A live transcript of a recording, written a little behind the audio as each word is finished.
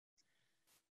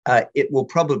It will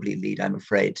probably lead, I'm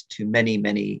afraid, to many,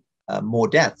 many more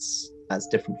deaths as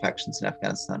different factions in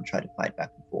Afghanistan try to fight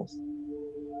back and forth.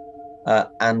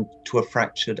 And to a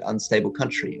fractured, unstable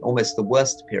country. Almost the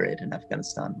worst period in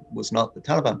Afghanistan was not the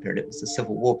Taliban period, it was the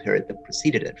civil war period that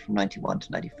preceded it from 91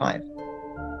 to 95,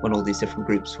 when all these different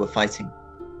groups were fighting.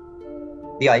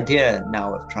 The idea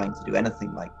now of trying to do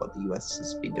anything like what the US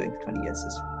has been doing for 20 years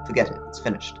is forget it, it's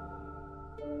finished.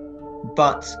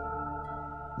 But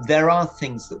there are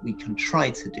things that we can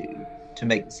try to do to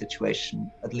make the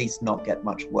situation at least not get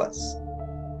much worse.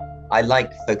 I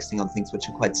like focusing on things which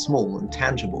are quite small and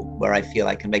tangible, where I feel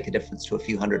I can make a difference to a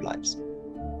few hundred lives,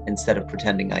 instead of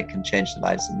pretending I can change the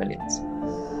lives of millions.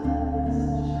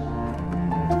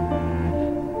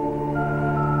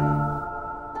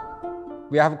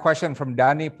 We have a question from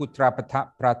Dani Putra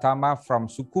Pratama from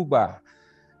Tsukuba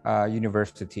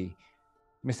University.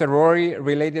 Mr. Rory,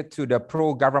 related to the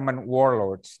pro-government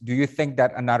warlords, do you think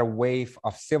that another wave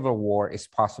of civil war is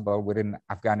possible within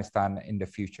Afghanistan in the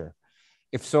future?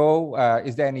 If so,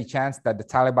 is there any chance that the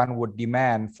Taliban would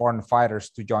demand foreign fighters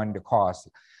to join the cause,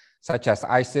 such as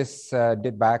ISIS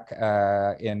did back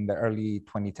in the early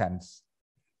 2010s?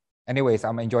 Anyways,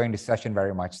 I'm enjoying this session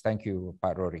very much. Thank you,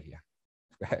 Pat Rory. Yeah.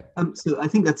 Go ahead. So I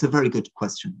think that's a very good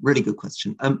question, really good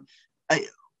question.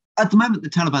 At the moment, the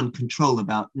Taliban control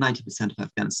about 90% of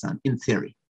Afghanistan, in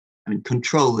theory. I mean,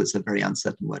 control is a very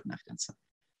uncertain word in Afghanistan.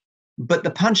 But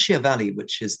the Panjshir Valley,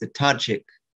 which is the Tajik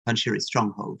Panjshiri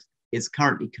stronghold, is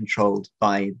currently controlled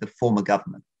by the former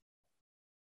government.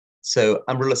 So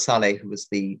Amrullah Saleh, who was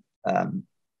been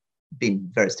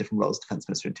various different roles, Defense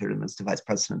Minister, Interior Minister, Vice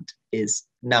President, is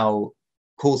now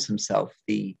calls himself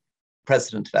the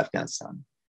President of Afghanistan.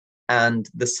 And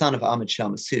the son of Ahmad Shah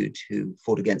Massoud, who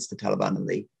fought against the Taliban in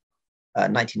the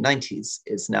 1990s,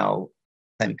 is now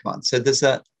claiming command. So there's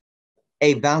a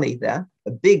valley there,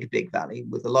 a big, big valley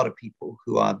with a lot of people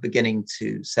who are beginning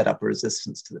to set up a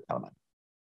resistance to the Taliban.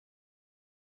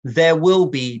 There will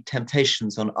be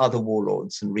temptations on other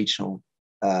warlords and regional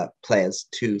players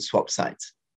to swap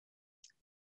sides.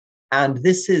 And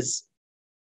this is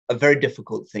a very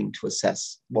difficult thing to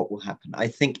assess what will happen. I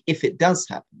think if it does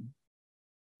happen,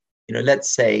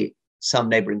 let's say some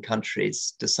neighboring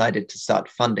countries decided to start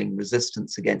funding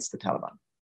resistance against the Taliban,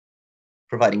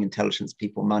 providing intelligence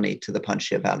people money to the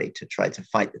Panjshir Valley to try to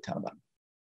fight the Taliban.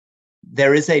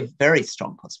 There is a very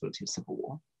strong possibility of civil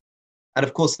war. And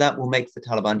of course, that will make the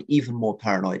Taliban even more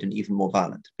paranoid and even more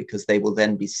violent, because they will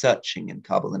then be searching in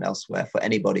Kabul and elsewhere for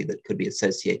anybody that could be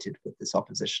associated with this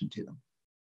opposition to them.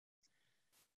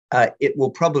 It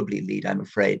will probably lead, I'm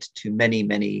afraid, to many,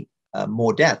 many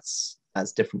more deaths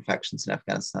as different factions in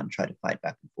Afghanistan try to fight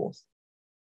back and forth.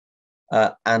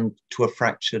 And to a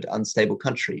fractured, unstable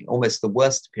country. Almost the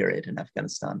worst period in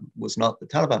Afghanistan was not the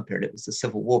Taliban period, it was the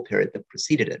civil war period that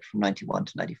preceded it from 91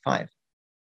 to 95.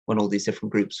 When all these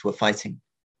different groups were fighting.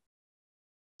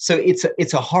 So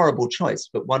it's a horrible choice,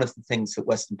 but one of the things that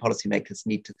Western policymakers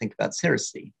need to think about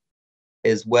seriously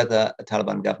is whether a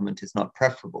Taliban government is not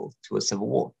preferable to a civil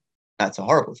war. That's a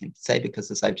horrible thing to say, because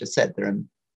as I've just said, there are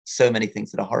so many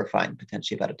things that are horrifying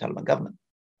potentially about a Taliban government.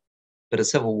 But a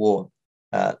civil war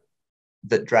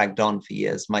that dragged on for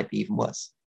years might be even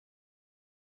worse.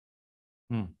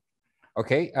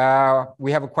 Okay,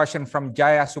 we have a question from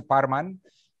Jaya Suparman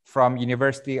from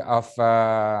University of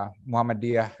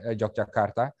Muhammadiyah,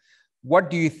 Yogyakarta.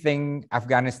 What do you think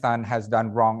Afghanistan has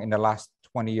done wrong in the last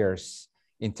 20 years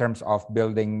in terms of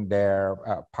building their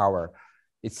power?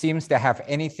 It seems they have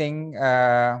anything.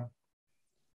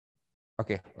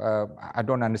 Okay, I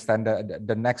don't understand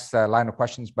the next line of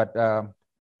questions, but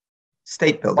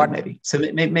state building maybe. So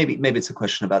maybe it's a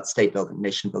question about state building,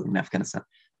 nation building in Afghanistan.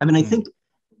 I mean, I think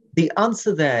the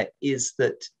answer there is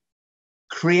that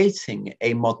creating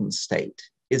a modern state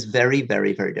is very,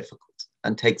 very, very difficult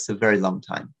and takes a very long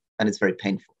time, and it's very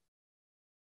painful.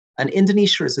 And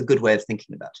Indonesia is a good way of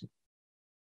thinking about it.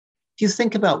 If you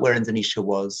think about where Indonesia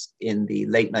was in the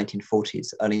late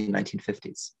 1940s, early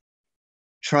 1950s,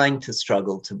 trying to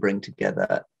struggle to bring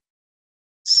together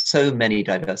so many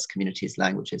diverse communities,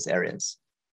 languages, areas.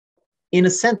 In a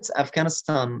sense,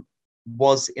 Afghanistan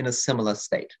was in a similar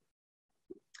state.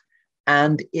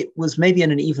 And it was maybe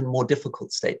in an even more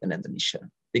difficult state than Indonesia,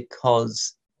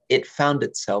 because it found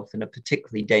itself in a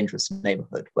particularly dangerous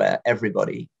neighborhood where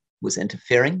everybody was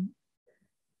interfering,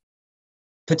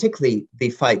 particularly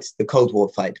the Cold War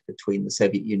fight between the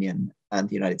Soviet Union and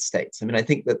the United States. I mean, I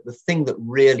think that the thing that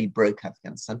really broke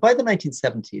Afghanistan, by the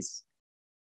 1970s,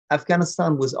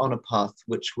 Afghanistan was on a path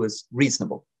which was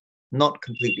reasonable, not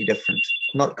completely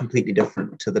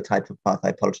different to the type of path, I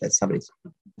apologize, somebody's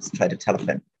tried to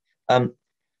telephone.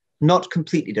 not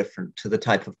completely different to the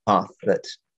type of path that,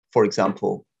 for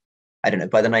example, I don't know,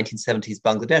 by the 1970s,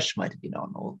 Bangladesh might have been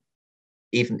on, or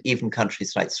even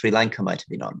countries like Sri Lanka might have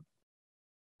been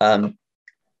on.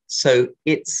 So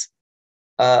it's,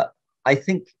 I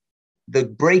think the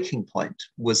breaking point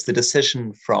was the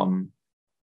decision from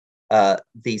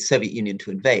the Soviet Union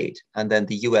to invade, and then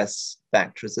the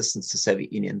US-backed resistance to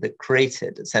Soviet Union that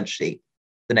created essentially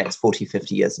the next 40,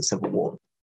 50 years of civil war.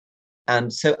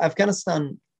 And so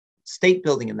Afghanistan, state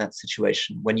building in that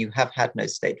situation, when you have had no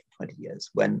state for 20 years,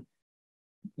 when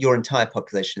your entire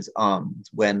population is armed,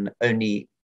 when only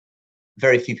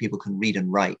very few people can read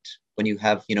and write, when you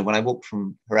have, when I walked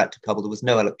from Herat to Kabul, there was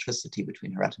no electricity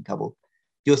between Herat and Kabul.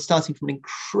 You're starting from an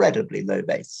incredibly low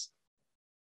base.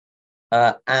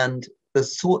 And the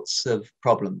sorts of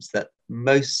problems that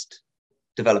most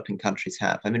developing countries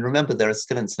have. I mean, remember, there are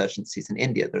still insurgencies in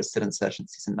India, there are still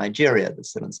insurgencies in Nigeria, there's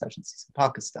still insurgencies in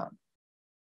Pakistan.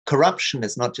 Corruption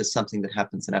is not just something that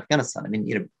happens in Afghanistan. I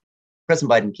mean,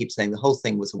 President Biden keeps saying the whole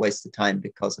thing was a waste of time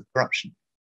because of corruption.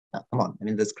 Now, come on, I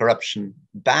mean, there's corruption,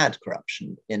 bad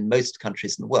corruption in most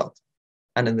countries in the world.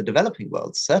 And in the developing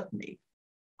world, certainly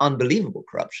unbelievable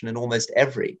corruption in almost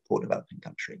every poor developing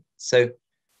country. So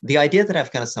the idea that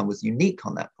Afghanistan was unique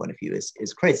on that point of view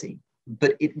is crazy,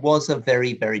 but it was a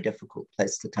very, very difficult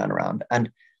place to turn around.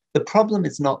 And the problem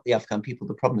is not the Afghan people,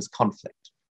 the problem is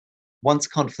conflict. Once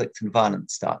conflict and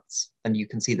violence starts, and you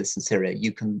can see this in Syria,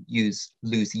 you can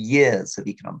lose years of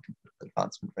economic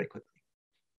advancement very quickly.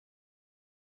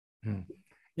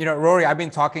 Rory, I've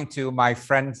been talking to my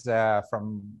friends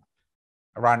from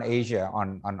around Asia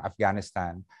on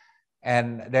Afghanistan,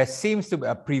 and there seems to be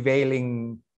a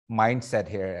prevailing mindset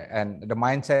here. And the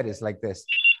mindset is like this.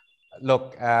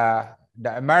 Look,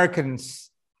 the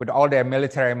Americans, with all their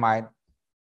military might,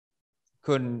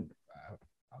 couldn't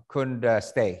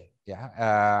stay.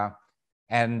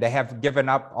 And they have given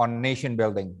up on nation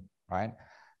building, right?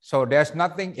 So there's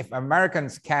nothing, if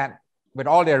Americans can't, with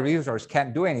all their resources,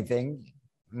 can't do anything,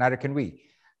 neither can we.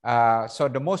 So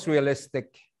the most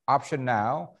realistic option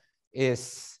now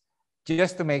is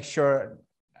just to make sure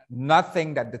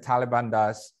nothing that the Taliban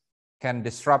does can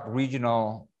disrupt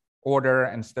regional order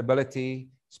and stability,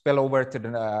 spill over to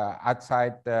the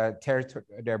outside the territory,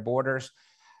 their borders.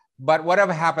 But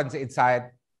whatever happens inside,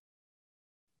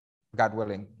 God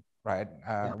willing, right?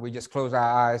 We just close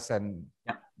our eyes,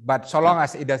 but so long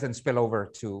as it doesn't spill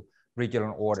over to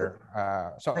regional order.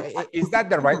 So is that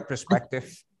the right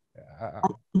perspective? I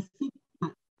think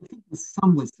there's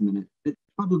some wisdom in it, but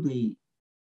probably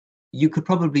you could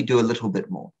probably do a little bit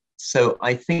more. So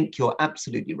I think you're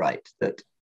absolutely right that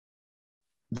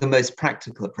the most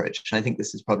practical approach, and I think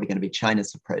this is probably going to be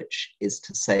China's approach, is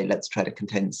to say, let's try to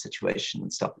contain the situation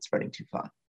and stop it spreading too far.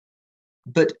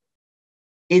 But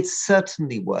it's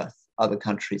certainly worth other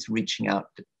countries reaching out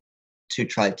to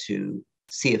try to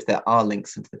see if there are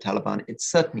links into the Taliban.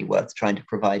 It's certainly worth trying to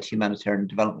provide humanitarian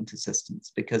development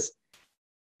assistance, because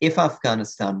if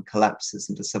Afghanistan collapses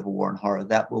into civil war and horror,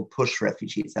 that will push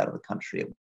refugees out of the country.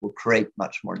 It will create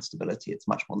much more instability. It's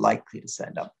much more likely to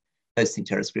end up hosting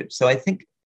terrorist groups. So I think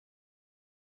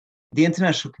the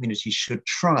international community should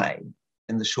try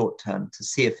in the short term to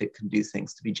see if it can do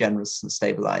things to be generous and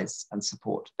stabilize and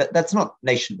support. That's not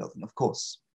nation building, of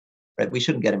course, right? We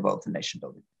shouldn't get involved in nation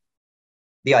building.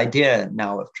 The idea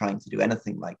now of trying to do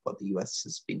anything like what the US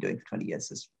has been doing for 20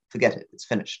 years is, forget it, it's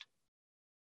finished.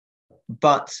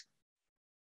 But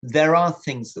there are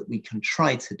things that we can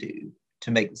try to do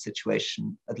to make the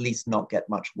situation at least not get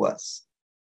much worse.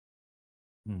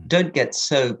 Don't get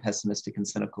so pessimistic and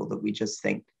cynical that we just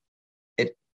think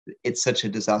it's such a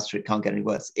disaster, it can't get any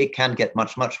worse. It can get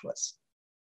much, much worse.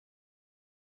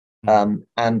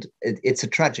 And it's a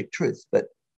tragic truth, but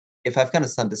if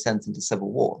Afghanistan descends into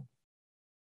civil war,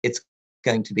 it's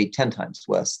going to be 10 times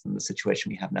worse than the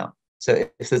situation we have now. So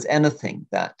if there's anything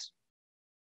that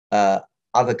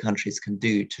other countries can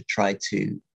do to try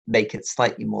to make it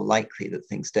slightly more likely that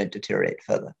things don't deteriorate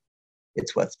further,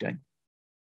 it's worth doing.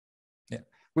 Yeah.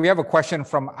 We have a question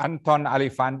from Anton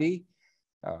Alifandi.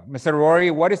 Mr. Rory,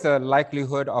 what is the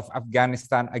likelihood of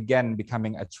Afghanistan again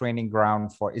becoming a training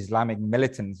ground for Islamic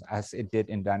militants as it did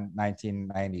in the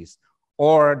 1990s?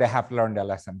 Or they have learned their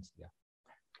lessons? Yeah.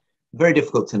 Very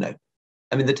difficult to know.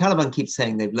 I mean, the Taliban keep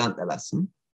saying they've learned their lesson,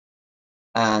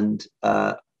 and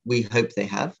we hope they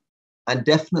have. And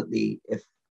definitely, if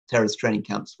terrorist training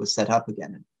camps were set up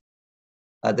again,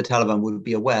 the Taliban would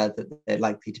be aware that they're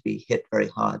likely to be hit very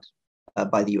hard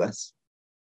by the US.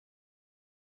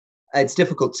 It's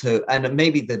difficult to, and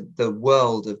maybe the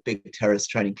world of big terrorist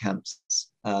training camps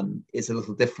is a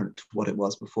little different to what it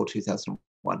was before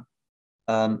 2001.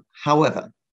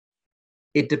 However,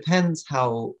 It depends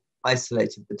how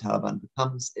isolated the Taliban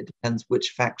becomes. It depends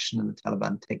which faction in the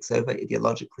Taliban takes over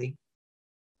ideologically.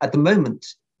 At the moment,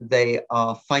 they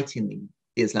are fighting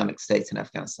the Islamic State in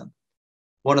Afghanistan.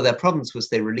 One of their problems was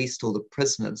they released all the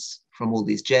prisoners from all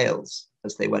these jails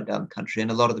as they went down the country.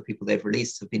 And a lot of the people they've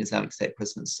released have been Islamic State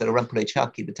prisoners. So around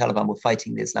Chowki, the Taliban were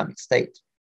fighting the Islamic State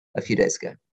a few days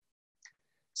ago.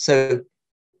 So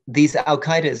these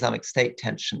Al-Qaeda Islamic State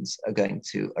tensions are going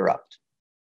to erupt.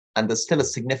 And there's still a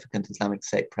significant Islamic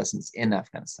State presence in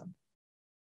Afghanistan.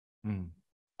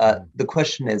 The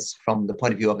question is, from the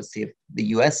point of view, obviously, of the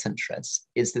US interests,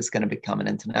 is this going to become an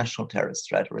international terrorist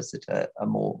threat, or is it a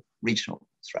more regional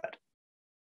threat?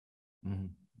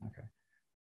 Okay.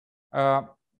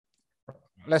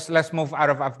 Let's move out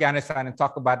of Afghanistan and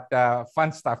talk about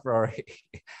fun stuff, Rory.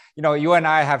 You and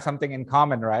I have something in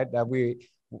common, right?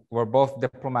 We're both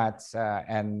diplomats,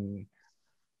 and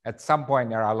at some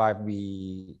point in our life,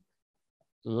 we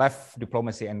left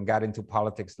diplomacy and got into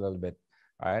politics a little bit,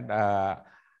 right?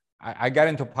 I got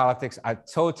into politics. I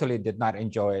totally did not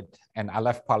enjoy it. And I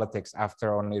left politics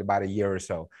after only about a year or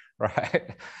so,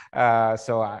 right?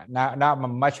 So now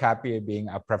I'm much happier being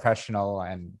a professional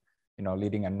and,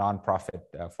 leading a nonprofit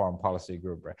foreign policy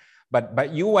group, right?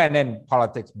 But you went in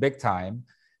politics big time.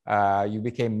 You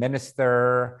became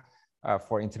minister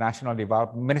for international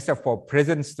development, minister for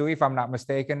prisons too, if I'm not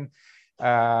mistaken.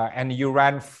 And you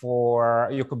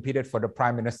competed for the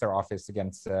prime minister office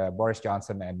against Boris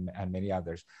Johnson and many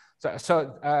others.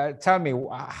 So tell me,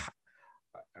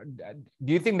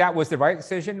 do you think that was the right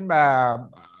decision,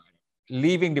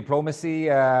 leaving diplomacy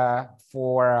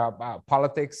for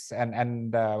politics,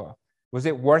 and was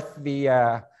it worth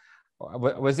the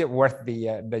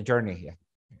journey here?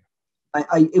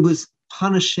 It was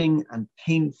punishing and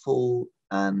painful,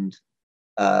 and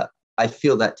I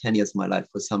feel that 10 years of my life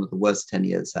was some of the worst 10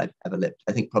 years I've ever lived.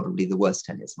 I think probably the worst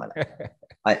 10 years of my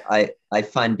life. I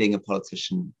find being a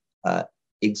politician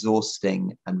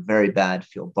exhausting and very bad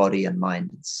for your body and mind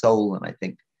and soul. And I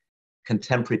think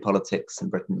contemporary politics in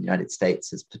Britain and the United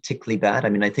States is particularly bad. I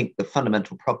mean, I think the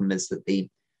fundamental problem is that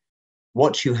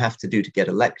what you have to do to get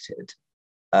elected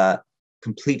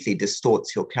completely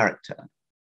distorts your character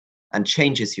and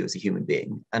changes you as a human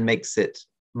being and makes it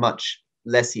much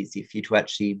less easy for you to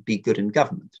actually be good in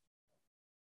government.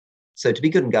 So to be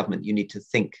good in government, you need to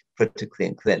think critically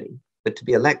and clearly. But to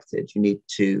be elected, you need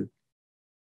to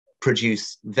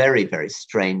produce very, very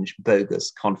strange,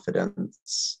 bogus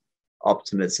confidence,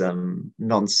 optimism,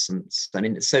 nonsense. I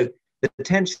mean, so the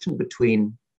tension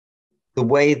between the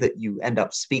way that you end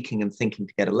up speaking and thinking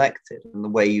to get elected and the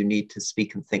way you need to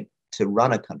speak and think to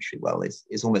run a country well is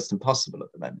almost impossible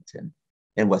at the moment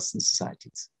in Western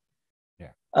societies.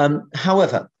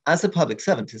 However, as a public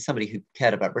servant, as somebody who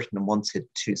cared about Britain and wanted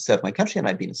to serve my country, and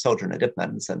I'd been a soldier and a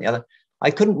diplomat and so on the other,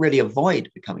 I couldn't really avoid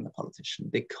becoming a politician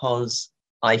because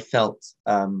I felt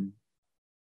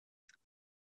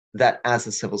that as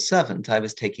a civil servant, I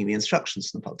was taking the instructions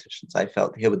from the politicians. I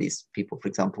felt here were these people, for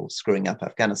example, screwing up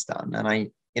Afghanistan, and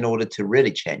in order to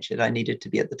really change it, I needed to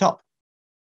be at the top.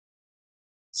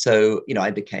 So,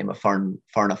 I became a foreign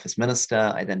office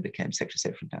minister. I then became Secretary of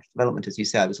State for International Development. As you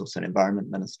say, I was also an environment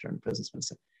minister and prisons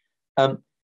minister.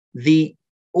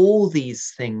 All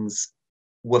these things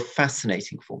were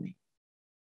fascinating for me.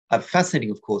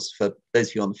 Fascinating, of course, for those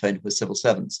of you on the phone who are civil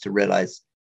servants to realize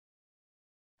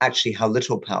actually how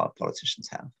little power politicians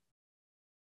have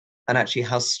and actually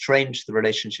how strange the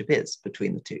relationship is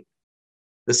between the two.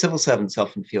 The civil servants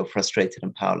often feel frustrated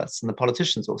and powerless, and the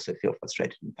politicians also feel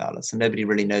frustrated and powerless, and nobody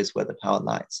really knows where the power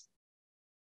lies.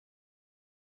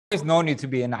 I've always known you to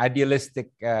be an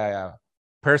idealistic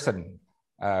person,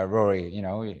 Rory.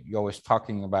 You're always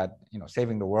talking about,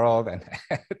 saving the world and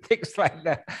things like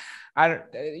that.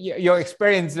 Your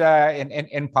experience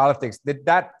in politics, did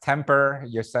that temper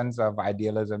your sense of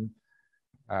idealism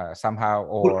somehow,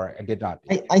 or it did not?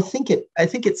 I think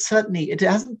it certainly, it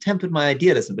hasn't tempered my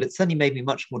idealism, but it certainly made me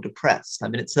much more depressed. I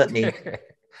mean, it certainly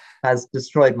has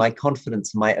destroyed my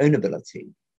confidence in my own ability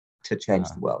to change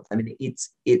the world. I mean, it's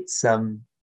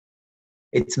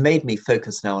made me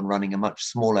focus now on running a much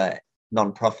smaller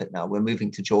nonprofit now. We're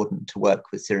moving to Jordan to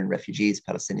work with Syrian refugees,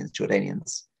 Palestinians,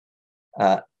 Jordanians.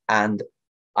 And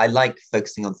I like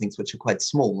focusing on things which are quite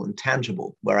small and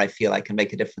tangible, where I feel I can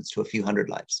make a difference to a few hundred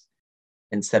lives,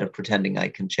 instead of pretending I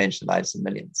can change the lives of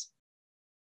millions.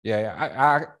 Yeah,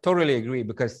 I totally agree,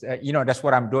 because, that's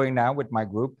what I'm doing now with my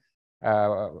group.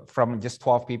 From just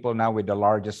 12 people now, with the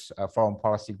largest foreign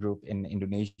policy group in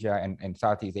Indonesia and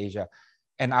Southeast Asia.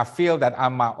 And I feel that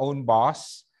I'm my own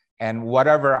boss, and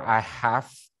whatever I have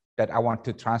that I want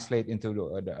to translate into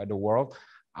the world,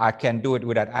 I can do it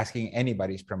without asking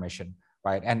anybody's permission.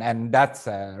 right? And that's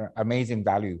amazing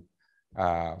value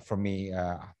for me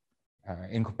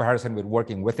in comparison with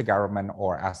working with the government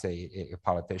or as a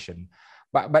politician.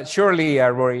 But surely,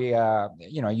 Rory,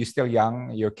 you're still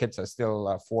young. Your kids are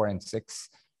still 4 and 6,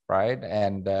 right?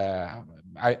 And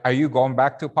are you going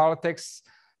back to politics?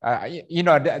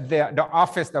 The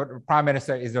office of the Prime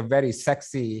Minister is a very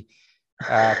sexy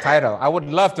title. I would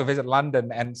love to visit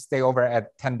London and stay over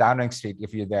at 10 Downing Street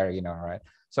if you're there, right?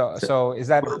 So is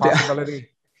that a possibility?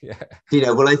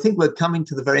 Yeah. Well, I think we're coming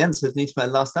to the very end, so it needs my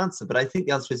last answer. But I think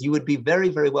the answer is you would be very,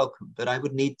 very welcome. But I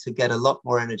would need to get a lot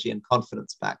more energy and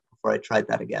confidence back before I tried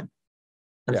that again.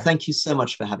 And thank you so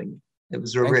much for having me. It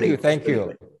was thank you.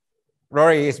 Great.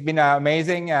 Rory, it's been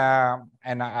amazing,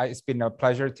 and it's been a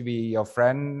pleasure to be your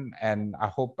friend. And I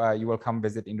hope you will come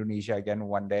visit Indonesia again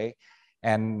one day.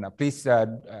 And please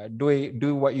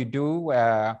do what you do.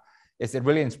 It's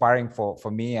really inspiring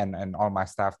for me and all my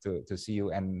staff to see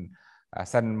you, and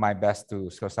send my best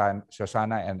to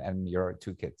Shoshana and your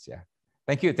 2 kids. Yeah.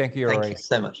 Thank you, Rory. Thank you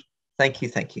so much. Thank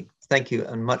you,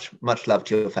 and much love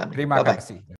to your family. Terima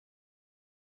kasih.